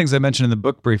 One of the things I mentioned in the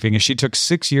book briefing is she took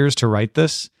 6 years to write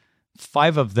this.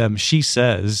 5 of them, she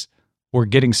says, were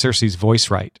getting Circe's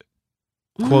voice right.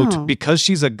 Quote, "Because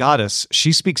she's a goddess,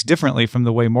 she speaks differently from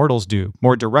the way mortals do,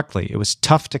 more directly. It was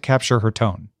tough to capture her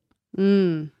tone."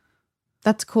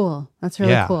 That's cool. That's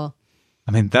really cool.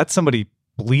 I mean, that's somebody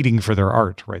bleeding for their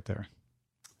art right there.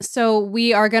 So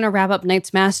we are going to wrap up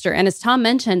Knight's Master. And as Tom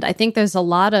mentioned, I think there's a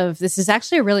lot of, this is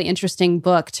actually a really interesting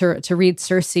book to read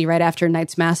Circe right after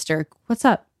Knight's Master. What's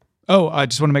up? Oh, I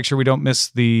just want to make sure we don't miss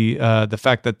the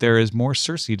fact that there is more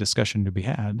Circe discussion to be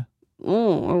had.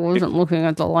 Oh, I wasn't looking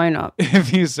at the lineup.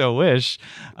 if you so wish.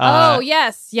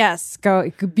 Yes.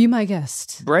 Go be my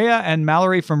guest. Brea and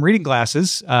Mallory from Reading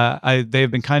Glasses, they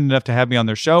have been kind enough to have me on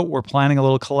their show. We're planning a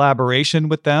little collaboration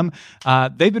with them.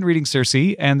 They've been reading Circe,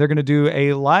 and they're going to do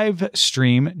a live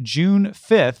stream June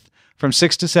 5th from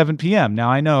 6 to 7 p.m. Now,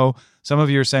 I know some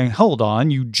of you are saying, hold on,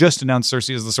 you just announced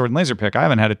Circe as the Sword and Laser pick. I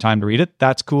haven't had a time to read it.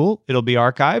 That's cool. It'll be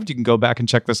archived. You can go back and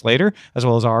check this later, as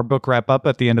well as our book wrap up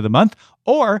at the end of the month.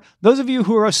 Or those of you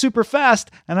who are super fast,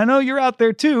 and I know you're out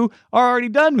there too, are already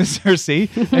done with Circe,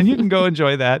 and you can go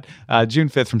enjoy that June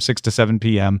 5th from 6 to 7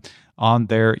 p.m. on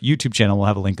their YouTube channel. We'll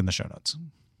have a link in the show notes.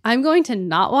 I'm going to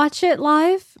not watch it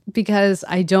live because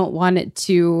I don't want it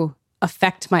to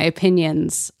affect my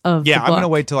opinions of the book. I'm going to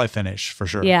wait till I finish for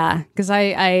sure. Yeah, because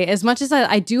I as much as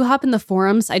I do hop in the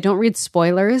forums, I don't read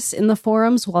spoilers in the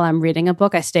forums while I'm reading a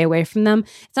book. I stay away from them.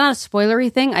 It's not a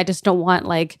spoilery thing. I just don't want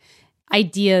like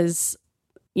ideas,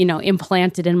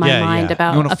 implanted in my mind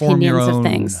about opinions of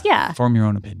things. Yeah. Form your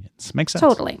own opinions. Makes sense.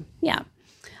 Totally. Yeah.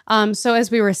 So as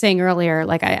we were saying earlier,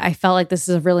 like I felt like this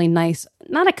is a really nice,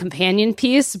 not a companion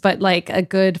piece, but like a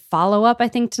good follow-up, I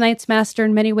think, to Knight's Master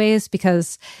in many ways,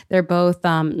 because they're both,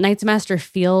 Knight's Master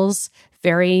feels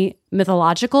very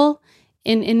mythological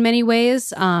in many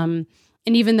ways. And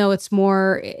even though it's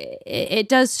more, it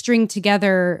does string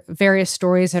together various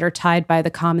stories that are tied by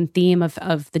the common theme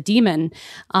of the demon.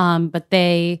 But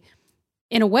they,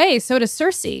 in a way, so does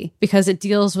Circe, because it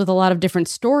deals with a lot of different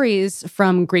stories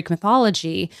from Greek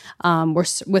mythology,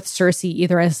 with Circe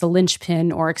either as the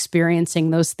linchpin or experiencing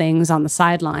those things on the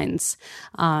sidelines.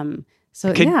 Can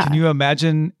you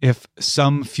imagine if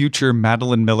some future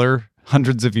Madeline Miller,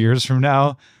 hundreds of years from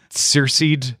now,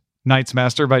 Circe'd Knight's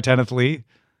Master by Kenneth Lee?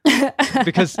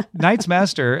 Because Knight's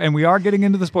Master, and we are getting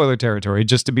into the spoiler territory,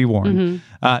 just to be warned,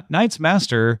 Knight's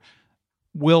Master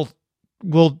will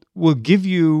give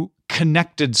you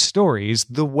connected stories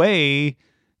the way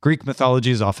Greek mythology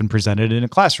is often presented in a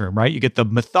classroom, right? You get the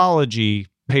mythology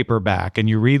paperback and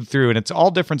you read through, and it's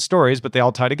all different stories, but they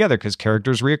all tie together because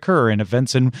characters reoccur and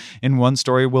events in one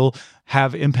story will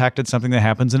have impacted something that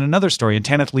happens in another story. And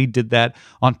Tanith Lee did that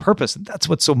on purpose. And that's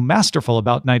what's so masterful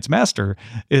about Knight's Master,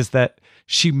 is that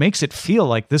she makes it feel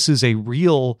like this is a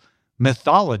real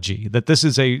mythology, that this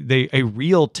is a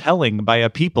real telling by a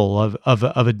people of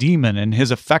a demon and his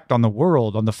effect on the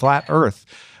world, on the flat earth.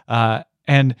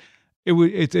 And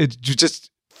it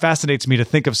just fascinates me to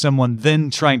think of someone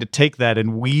then trying to take that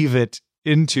and weave it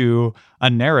into a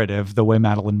narrative the way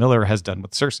Madeline Miller has done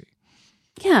with Circe.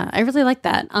 Yeah, I really like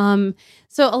that.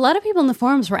 So a lot of people in the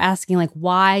forums were asking, like,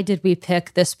 why did we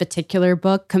pick this particular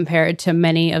book compared to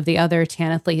many of the other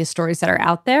Tanith Lee stories that are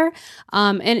out there?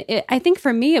 I think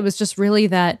for me, it was just really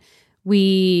that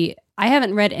I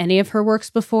haven't read any of her works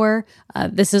before.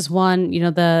 This is one,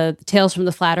 the Tales from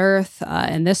the Flat Earth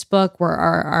and this book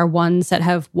are ones that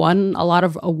have won a lot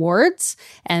of awards,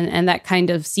 and that kind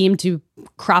of seemed to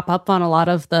crop up on a lot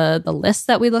of the lists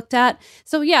that we looked at.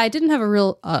 So yeah, I didn't have a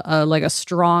real like a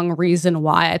strong reason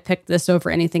why I picked this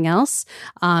over anything else.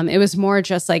 It was more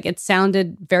just like it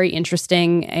sounded very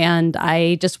interesting, and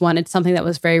I just wanted something that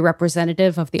was very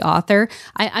representative of the author.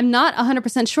 I'm not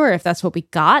 100% sure if that's what we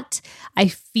got. I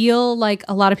feel like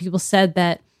a lot of people said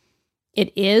that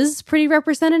it is pretty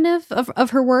representative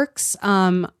of her works.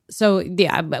 So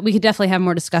yeah, but we could definitely have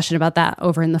more discussion about that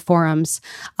over in the forums.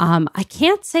 I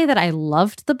can't say that I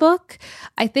loved the book.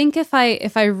 I think if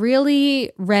I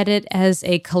really read it as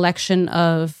a collection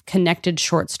of connected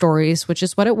short stories, which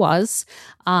is what it was,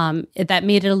 that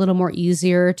made it a little more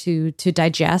easier to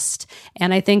digest.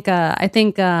 And I think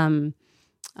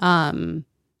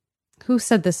who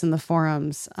said this in the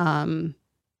forums?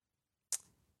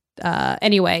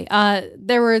 Anyway,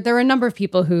 there were a number of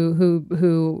people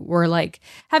who were like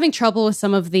having trouble with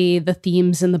some of the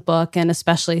themes in the book, and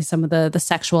especially some of the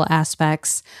sexual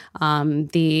aspects,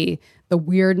 the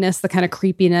weirdness, the kind of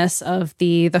creepiness of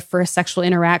the first sexual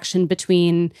interaction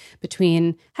between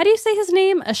how do you say his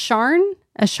name? Asharn,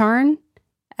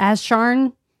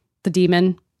 the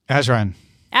demon. Azran.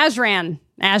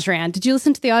 Did you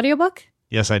listen to the audiobook?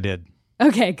 Yes, I did.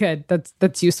 Okay, good.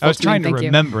 That's useful. I was trying to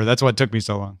remember. That's what took me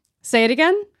so long. Say it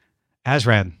again.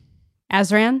 Azran. I'm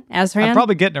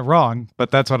probably getting it wrong, but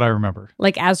that's what I remember.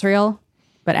 Like Azrael,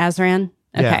 but Azran?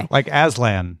 Okay. Yeah, like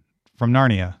Aslan from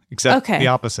Narnia, except the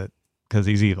opposite, because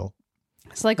he's evil.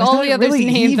 It's like all the other really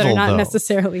names evil, that are not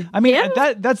necessarily... I mean,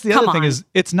 that's the other thing is,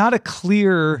 it's not a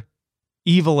clear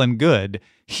evil and good.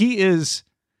 He is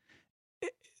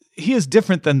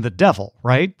different than the devil,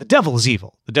 right? The devil is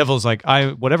evil. The devil is like,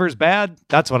 whatever is bad,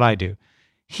 that's what I do.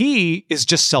 He is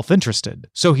just self-interested.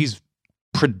 So he's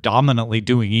predominantly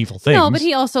doing evil things. No, but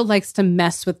he also likes to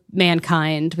mess with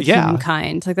mankind, with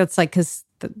humankind. Like that's like because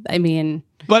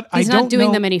but he's not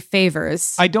doing them any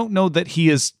favors. I don't know that he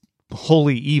is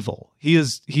wholly evil. He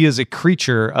is a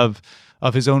creature of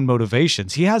his own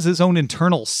motivations. He has his own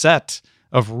internal set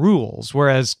of rules,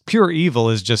 whereas pure evil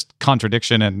is just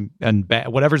contradiction and bad.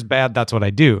 Whatever's bad, that's what I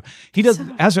do. He does.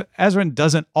 Azran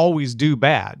doesn't always do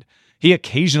bad. He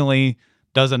occasionally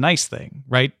does a nice thing,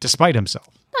 right, despite himself.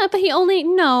 No, but he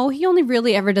only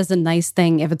really ever does a nice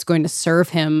thing if it's going to serve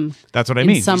him. That's what I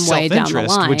mean. In some way down the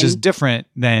line, which is different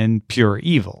than pure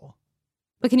evil.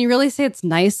 But can you really say it's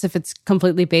nice if it's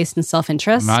completely based in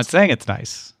self-interest? I'm not saying it's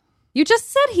nice. You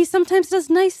just said he sometimes does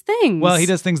nice things. Well, he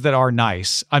does things that are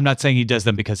nice. I'm not saying he does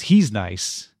them because he's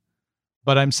nice,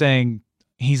 but I'm saying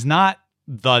he's not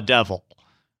the devil.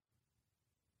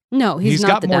 No, he's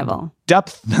not the devil. More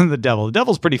depth than the devil. The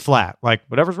devil's pretty flat. Like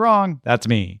whatever's wrong, that's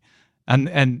me.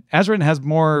 And Azran has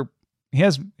more. He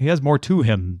has more to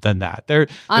him than that. Honestly,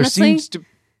 there seems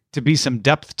to be some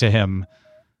depth to him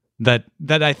that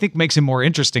I think makes him more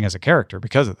interesting as a character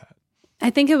because of that. I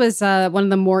think it was one of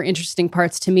the more interesting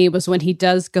parts to me was when he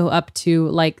does go up to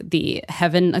like the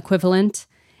heaven equivalent,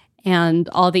 and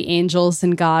all the angels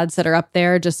and gods that are up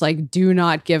there just like do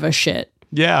not give a shit.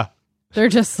 Yeah. They're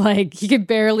just like, he could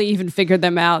barely even figure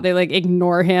them out. They like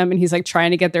ignore him, and he's like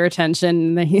trying to get their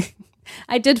attention. And then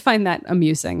I did find that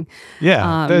amusing.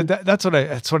 Yeah, that's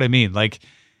what I mean. Like,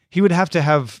 he would have to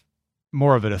have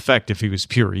more of an effect if he was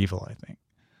pure evil, I think.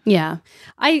 Yeah.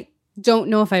 I don't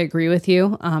know if I agree with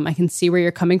you. I can see where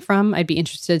you're coming from. I'd be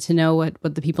interested to know what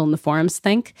the people in the forums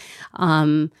think.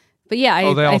 But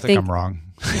yeah, they all think I'm wrong.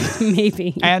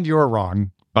 Maybe. And you're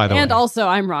wrong, by the way. And also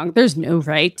I'm wrong. There's no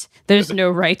right. There's no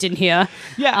right in here.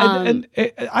 Yeah, and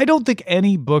I don't think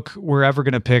any book we're ever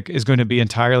going to pick is going to be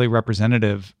entirely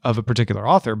representative of a particular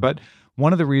author. But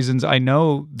one of the reasons I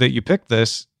know that you picked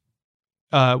this,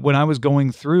 when I was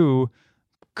going through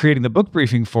creating the book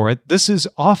briefing for it, this is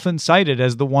often cited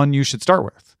as the one you should start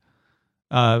with,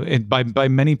 by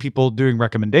many people doing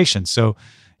recommendations. So,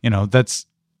 that's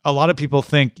a lot of people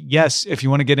think, yes, if you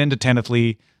want to get into Tanith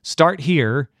Lee, start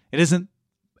here. It isn't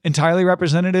entirely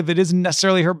representative. It isn't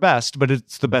necessarily her best, but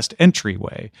it's the best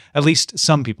entryway. At least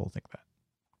some people think that.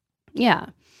 Yeah.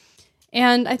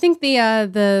 And I think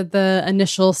the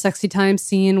initial sexy time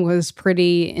scene was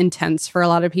pretty intense for a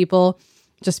lot of people.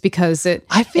 Just because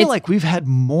I feel like we've had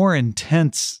more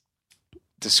intense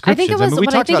descriptions. I think it was. We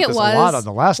talked about this a lot on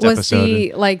the last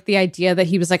episode. The idea that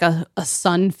he was like a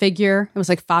son figure. It was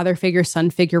like father figure, son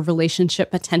figure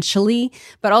relationship potentially,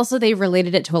 but also they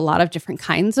related it to a lot of different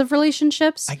kinds of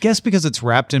relationships. I guess because it's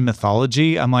wrapped in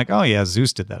mythology, I'm like, oh yeah,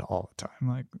 Zeus did that all the time.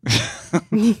 Like,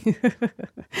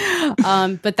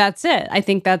 but that's it. I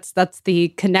think that's the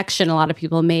connection a lot of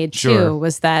people made too.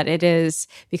 Was that it is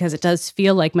because it does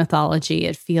feel like mythology.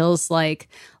 It feels like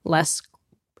less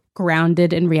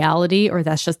grounded in reality, or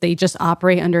they just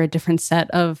operate under a different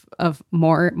set of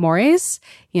mores,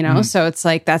 so it's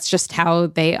like that's just how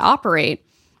they operate,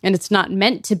 and it's not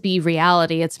meant to be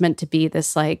reality. It's meant to be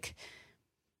this like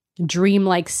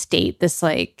dreamlike state, this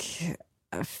like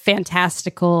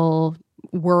fantastical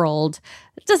world.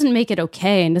 It doesn't make it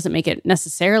okay and doesn't make it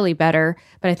necessarily better,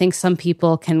 but I think some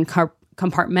people can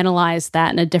compartmentalize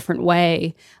that in a different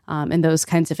way in those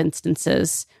kinds of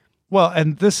instances. Well,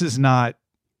 and this is not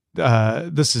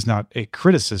a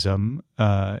criticism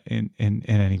in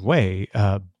any way,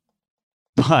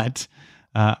 but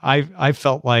I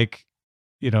felt like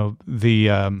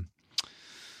the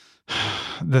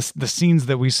scenes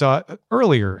that we saw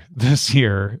earlier this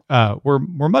year were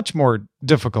much more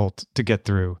difficult to get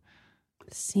through.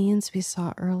 The scenes we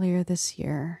saw earlier this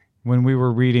year when we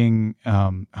were reading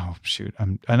An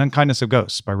Unkindness of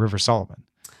Ghosts by River Solomon.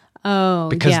 Oh,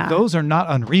 because those are not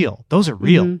unreal. Those are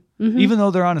real. Mm-hmm. Mm-hmm. Even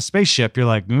though they're on a spaceship, you're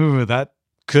like, ooh,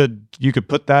 you could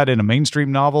put that in a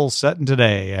mainstream novel set in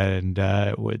today, and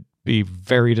it would be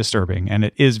very disturbing. And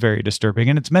it is very disturbing,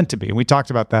 and it's meant to be. And we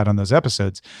talked about that on those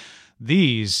episodes.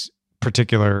 These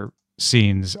particular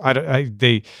scenes,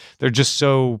 they're just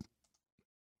so.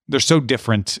 They're so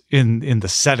different in the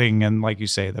setting and, like you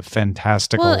say, the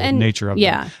fantastical nature of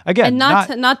them. Again,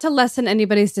 and not to lessen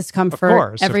anybody's discomfort. Of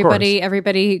course.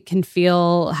 Everybody can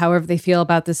feel however they feel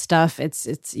about this stuff. It's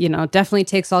definitely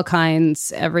takes all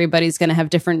kinds. Everybody's going to have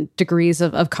different degrees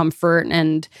of comfort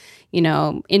and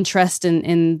interest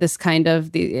in this kind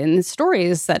of in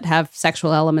stories that have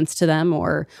sexual elements to them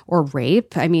or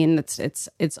rape. I mean,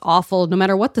 it's awful no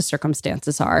matter what the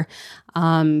circumstances are.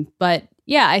 But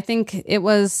yeah, I think it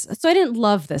was, so I didn't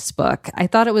love this book. I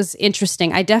thought it was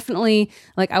interesting. I definitely,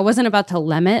 I wasn't about to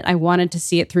lem it. I wanted to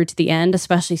see it through to the end,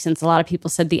 especially since a lot of people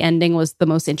said the ending was the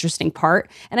most interesting part.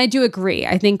 And I do agree.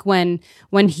 I think when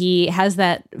he has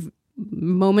that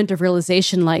moment of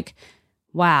realization,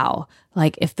 wow,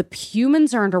 if the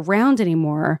humans aren't around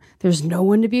anymore, there's no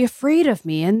one to be afraid of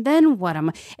me. And then what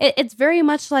am I? It's very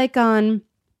much like on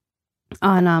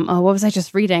what was I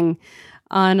just reading?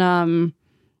 On,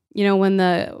 when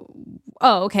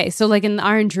so in the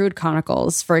Iron Druid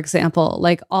Chronicles, for example,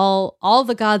 all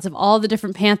the gods of all the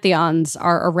different pantheons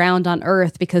are around on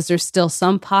Earth because there's still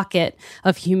some pocket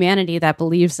of humanity that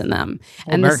believes in them.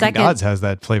 Well, and American Gods has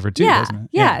that flavor too, doesn't it?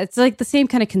 Yeah, it's the same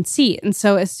kind of conceit. And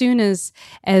so as soon as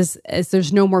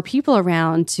there's no more people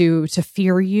around to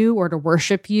fear you or to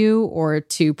worship you or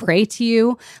to pray to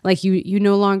you, you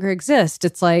no longer exist.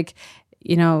 It's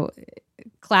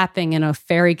clapping and a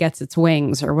fairy gets its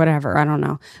wings or whatever. I don't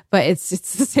know. But it's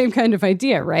the same kind of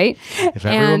idea, right? If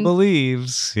everyone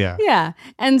believes, yeah. Yeah.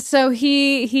 And so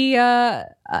he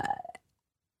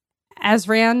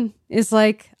Azran is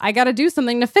I got to do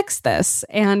something to fix this.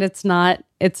 And it's not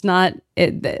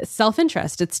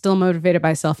self-interest. It's still motivated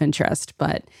by self-interest.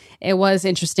 But it was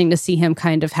interesting to see him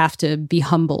kind of have to be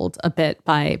humbled a bit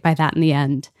by that in the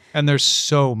end. And there's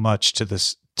so much to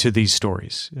these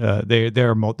stories. It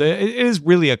is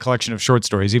really a collection of short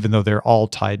stories, even though they're all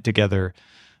tied together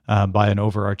by an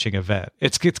overarching event.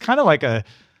 It's kind of like an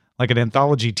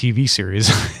anthology TV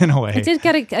series in a way. I did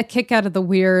get a kick out of the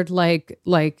weird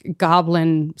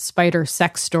goblin spider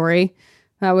sex story.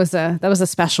 That was a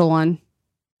special one.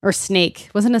 Or snake.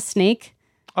 Wasn't it a snake?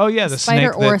 Oh yeah, the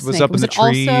snake that was up in the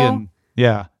tree and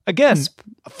yeah. Again,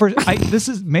 this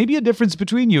is maybe a difference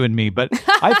between you and me, but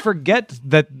I forget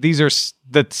that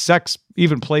that sex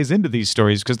even plays into these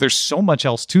stories because there's so much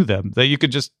else to them that you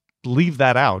could just leave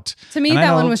that out. To me,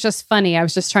 that one was just funny. I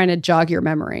was just trying to jog your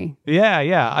memory.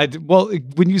 Yeah.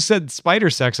 When you said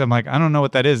spider sex, I'm like, I don't know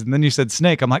what that is. And then you said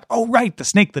snake. I'm like, oh, right. The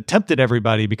snake that tempted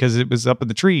everybody because it was up in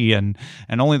the tree and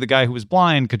only the guy who was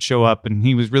blind could show up and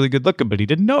he was really good looking, but he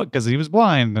didn't know it because he was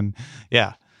blind. And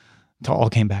yeah, it all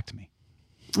came back to me.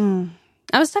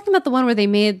 I was talking about the one where they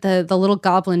made the little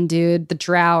goblin dude, the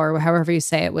drow or however you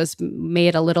say it, was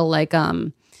made a little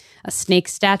a snake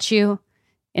statue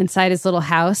inside his little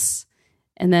house,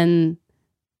 and then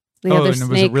the other snake,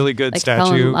 it was a really good statue.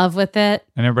 Fell in love with it,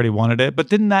 and everybody wanted it. But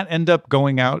didn't that end up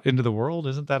going out into the world?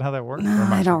 Isn't that how that worked? No,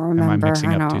 I don't remember. Am I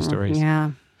mixing up two stories?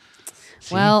 Yeah.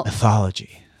 See,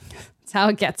 mythology. That's how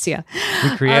it gets you.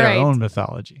 We create our own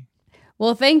mythology.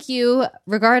 Well, thank you,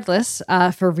 regardless,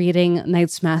 for reading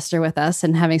Knight's Master with us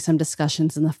and having some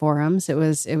discussions in the forums. It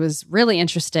was really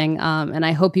interesting, and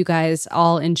I hope you guys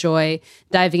all enjoy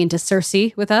diving into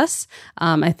Circe with us.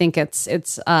 I think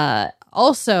it's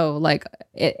also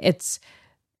it's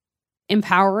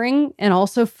empowering and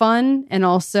also fun and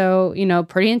also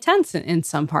pretty intense in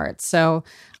some parts. So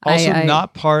also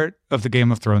not part of the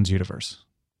Game of Thrones universe.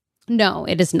 No,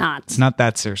 it is not. It's not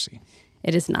that Circe.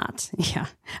 It is not. Yeah.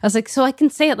 I was like, so I can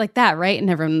say it like that, right? And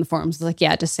everyone in the forums was like,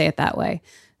 yeah, just say it that way.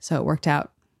 So it worked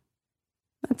out.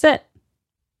 That's it.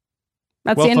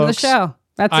 That's the end of the show.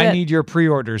 That's it. I need your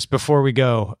pre-orders before we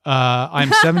go.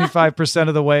 I'm 75%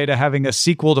 of the way to having a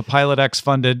sequel to Pilot X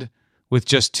funded with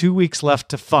just 2 weeks left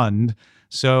to fund.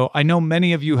 So I know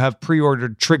many of you have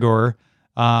pre-ordered Trigger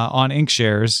on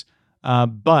Inkshares.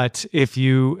 But if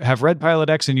you have read Pilot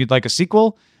X and you'd like a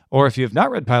sequel, or if you have not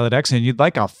read Pilot X and you'd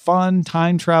like a fun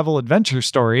time travel adventure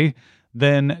story,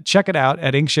 then check it out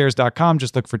at inkshares.com.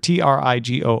 Just look for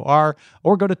TRIGOR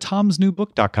or go to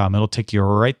tomsnewbook.com. It'll take you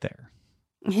right there.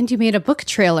 And you made a book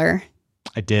trailer.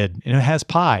 I did. And it has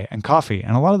pie and coffee.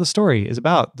 And a lot of the story is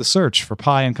about the search for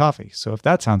pie and coffee. So if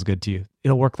that sounds good to you,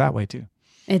 it'll work that way too.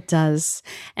 It does.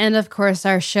 And of course,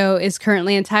 our show is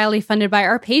currently entirely funded by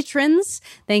our patrons.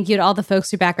 Thank you to all the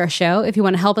folks who back our show. If you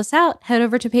want to help us out, head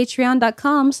over to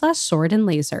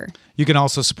patreon.com/swordandlaser. You can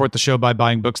also support the show by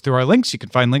buying books through our links. You can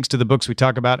find links to the books we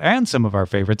talk about and some of our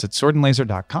favorites at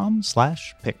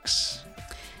swordandlaser.com/picks.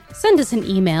 Send us an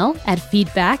email at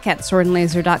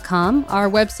feedback@swordandlaser.com. Our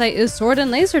website is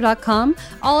swordandlaser.com.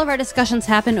 All of our discussions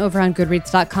happen over on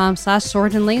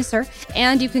goodreads.com/swordandlaser.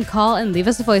 And you can call and leave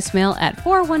us a voicemail at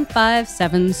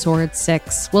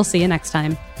 415-7-SWORD6. We'll see you next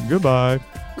time. Goodbye.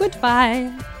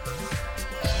 Goodbye.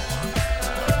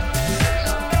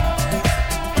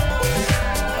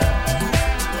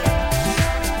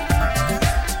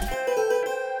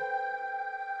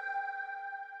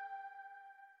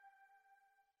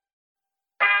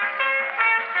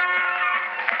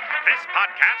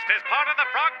 Is part of the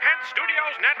Frog Pants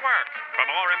Studios network. For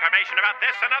more information about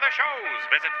this and other shows,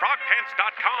 visit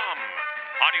frogpants.com.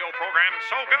 Audio program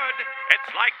so good,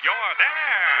 it's like you're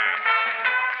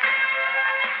there.